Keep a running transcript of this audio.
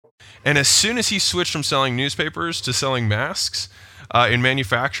And as soon as he switched from selling newspapers to selling masks in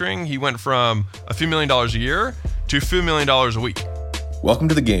manufacturing, he went from a few $1 million a year to a few $1 million a week. Welcome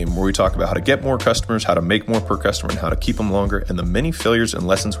to The Game, where we talk about how to get more customers, how to make more per customer, and how to keep them longer, and the many failures and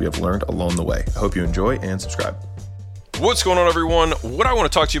lessons we have learned along the way. I hope you enjoy and subscribe. What's going on, everyone? What I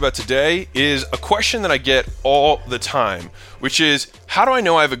want to talk to you about today is a question that I get all the time, which is, how do I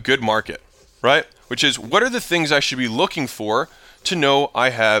know I have a good market, right? Which is, what are the things I should be looking for to know I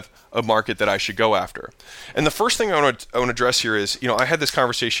have a market that I should go after? And the first thing I want to address here is, I had this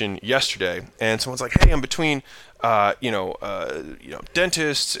conversation yesterday, and someone's like, hey, I'm between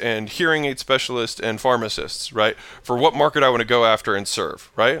dentists and hearing aid specialists and pharmacists, right? For what market I want to go after and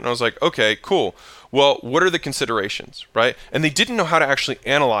serve, right? And I was like, okay, cool. Well, what are the considerations, right? And they didn't know how to actually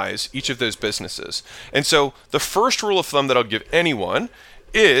analyze each of those businesses. And so the first rule of thumb that I'll give anyone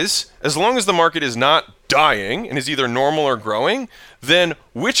is, as long as the market is not dying and is either normal or growing, then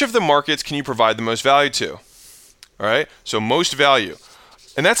which of the markets can you provide the most value to? All right, so most value.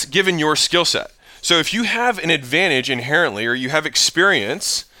 And that's given your skill set. So if you have an advantage inherently, or you have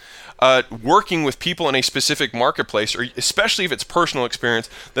experience working with people in a specific marketplace, or especially if it's personal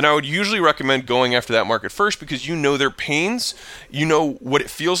experience, then I would usually recommend going after that market first, because you know their pains, you know what it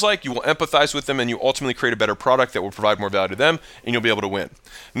feels like, you will empathize with them, and you ultimately create a better product that will provide more value to them, and you'll be able to win.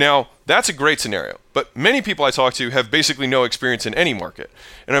 Now, that's a great scenario, but many people I talk to have basically no experience in any market.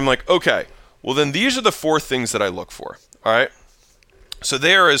 And I'm like, okay, well then these are the 4 things that I look for, all right? So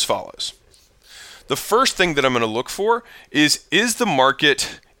they are as follows. The first thing that I'm going to look for is the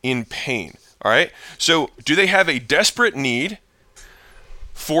market in pain? All right. So do they have a desperate need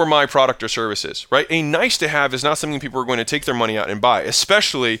for my product or services, right? A nice to have is not something people are going to take their money out and buy,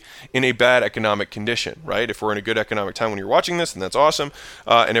 especially in a bad economic condition, right? If we're in a good economic time when you're watching this, then that's awesome.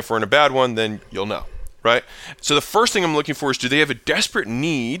 And if we're in a bad one, then you'll know, right? So the first thing I'm looking for is, do they have a desperate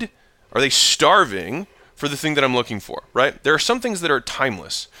need? Are they starving for the thing that I'm looking for, right? There are some things that are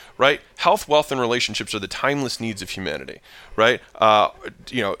timeless, right? Health, wealth, and relationships are the timeless needs of humanity, right? Are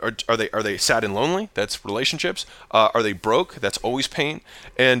they sad and lonely? That's relationships. Are they broke? That's always pain.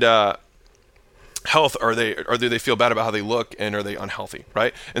 And health, do they feel bad about how they look, and are they unhealthy,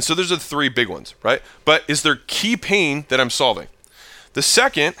 right? And so those are the 3 big ones, right? But is there key pain that I'm solving? The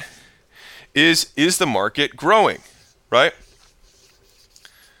second is the market growing, right?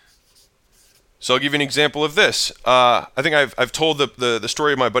 So I'll give you an example of this. I think I've told the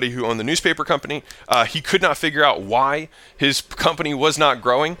story of my buddy who owned the newspaper company. He could not figure out why his company was not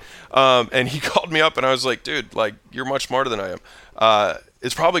growing. And he called me up and I was like, dude, you're much smarter than I am.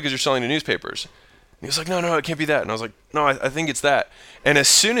 It's probably because you're selling to newspapers. And he was like, no, it can't be that. And I was like, no, I think it's that. And as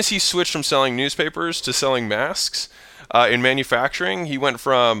soon as he switched from selling newspapers to selling masks in manufacturing, he went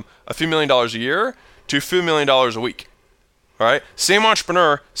from a few $1 million a year to a few $1 million a week. All right, same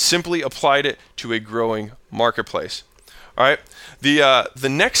entrepreneur, simply applied it to a growing marketplace. All right, the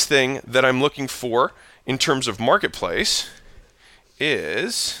next thing that I'm looking for in terms of marketplace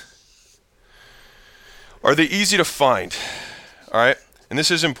is, are they easy to find? All right, and this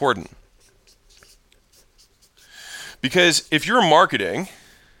is important, because if you're marketing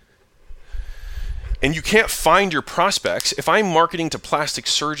and you can't find your prospects, if I'm marketing to plastic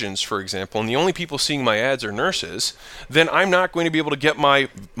surgeons, for example, and the only people seeing my ads are nurses, then I'm not going to be able to get my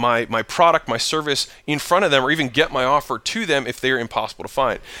product, my service in front of them, or even get my offer to them if they're impossible to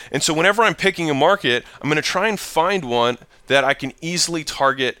find. And so whenever I'm picking a market, I'm going to try and find one that I can easily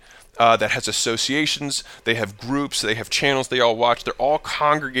target, that has associations, they have groups, they have channels they all watch, they're all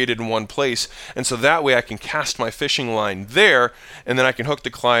congregated in one place, and so that way I can cast my fishing line there, and then I can hook the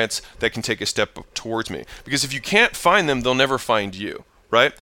clients that can take a step towards me. Because if you can't find them, they'll never find you,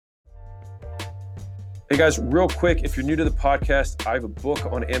 right? Hey guys, real quick, if you're new to the podcast, I have a book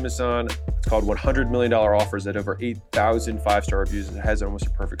on Amazon. It's called $100 Million Offers at over 8,000 5-star reviews. It has almost a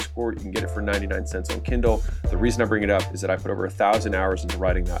perfect score. You can get it for 99 cents on Kindle. The reason I bring it up is that I put over 1,000 hours into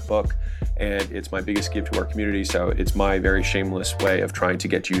writing that book, and it's my biggest gift to our community. So it's my very shameless way of trying to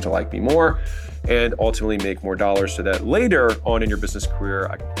get you to like me more and ultimately make more dollars, so that later on in your business career,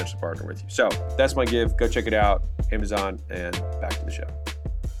 I can potentially partner with you. So that's my give. Go check it out, Amazon, and back to the show.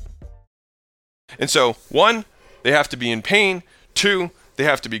 And so 1, they have to be in pain. 2, they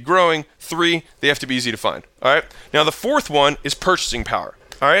have to be growing. 3, they have to be easy to find. All right. Now the 4th one is purchasing power.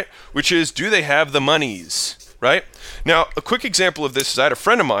 All right, which is, do they have the monies? Right. Now a quick example of this is, I had a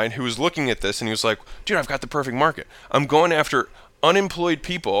friend of mine who was looking at this and he was like, dude, I've got the perfect market. I'm going after unemployed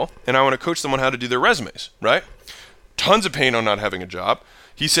people and I want to coach them on how to do their resumes. Right. Tons of pain on not having a job.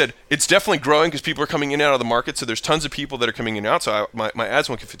 He said, it's definitely growing because people are coming in and out of the market. So there's tons of people that are coming in and out. So my ads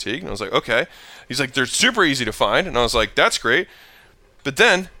won't get fatigued. And I was like, okay. He's like, they're super easy to find. And I was like, that's great. But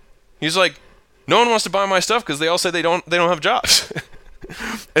then He's like, no one wants to buy my stuff because they all say they don't have jobs.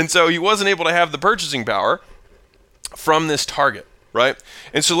 And so he wasn't able to have the purchasing power from this target, right?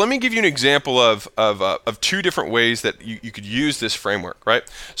 And so let me give you an example of two different ways that you could use this framework, right?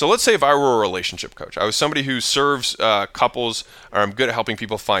 So let's say if I were a relationship coach, I was somebody who serves couples, or I'm good at helping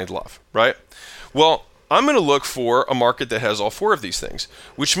people find love, right? Well, I'm going to look for a market that has all four of these things,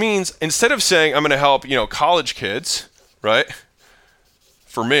 which means instead of saying I'm going to help, college kids, right?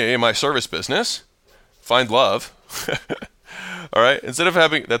 For me, in my service business, find love. All right. Instead of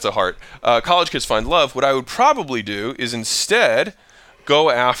having, that's a heart, college kids find love, what I would probably do is instead go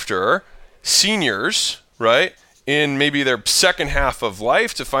after seniors, right, in maybe their second half of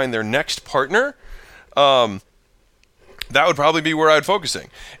life to find their next partner. That would probably be where I'd focusing.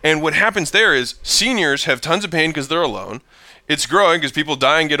 And what happens there is seniors have tons of pain because they're alone. It's growing because people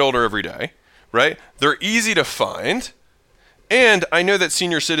die and get older every day, right? They're easy to find. And I know that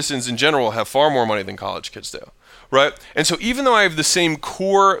senior citizens in general have far more money than college kids do, right? And so even though I have the same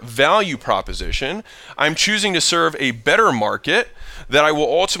core value proposition, I'm choosing to serve a better market that I will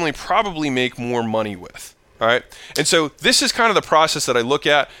ultimately probably make more money with, all right? And so this is kind of the process that I look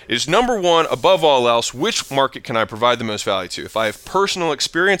at is number one, above all else, which market can I provide the most value to? If I have personal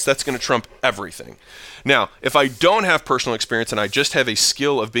experience, that's going to trump everything. Now, if I don't have personal experience and I just have a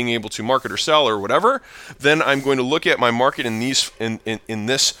skill of being able to market or sell or whatever, then I'm going to look at my market in these in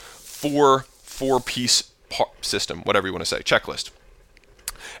this four-piece system, whatever you want to say, checklist.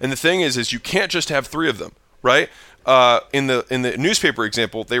 And the thing is you can't just have three of them, right? In the newspaper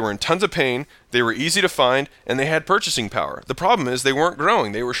example, they were in tons of pain, they were easy to find, and they had purchasing power. The problem is they weren't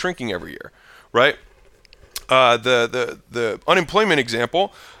growing; they were shrinking every year, right? The unemployment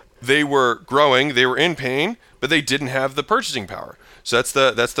example. They were growing, they were in pain, but they didn't have the purchasing power. So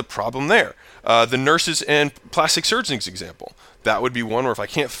that's the problem there. The nurses and plastic surgeons example. That would be one where if I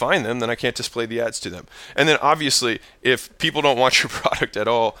can't find them, then I can't display the ads to them. And then obviously, if people don't want your product at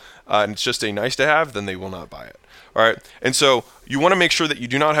all, and it's just a nice to have, then they will not buy it. All right. And so you want to make sure that you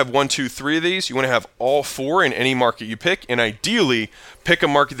do not have 1, 2, 3 of these. You want to have all four in any market you pick, and ideally pick a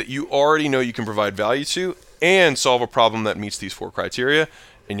market that you already know you can provide value to and solve a problem that meets these four criteria,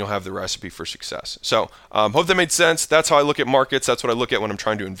 and you'll have the recipe for success. So hope that made sense. That's how I look at markets. That's what I look at when I'm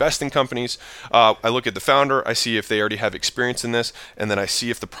trying to invest in companies. I look at the founder. I see if they already have experience in this, and then I see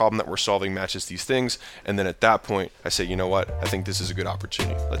if the problem that we're solving matches these things. And then at that point, I say, you know what? I think this is a good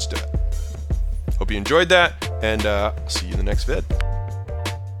opportunity. Let's do it. Hope you enjoyed that, and I'll see you in the next vid.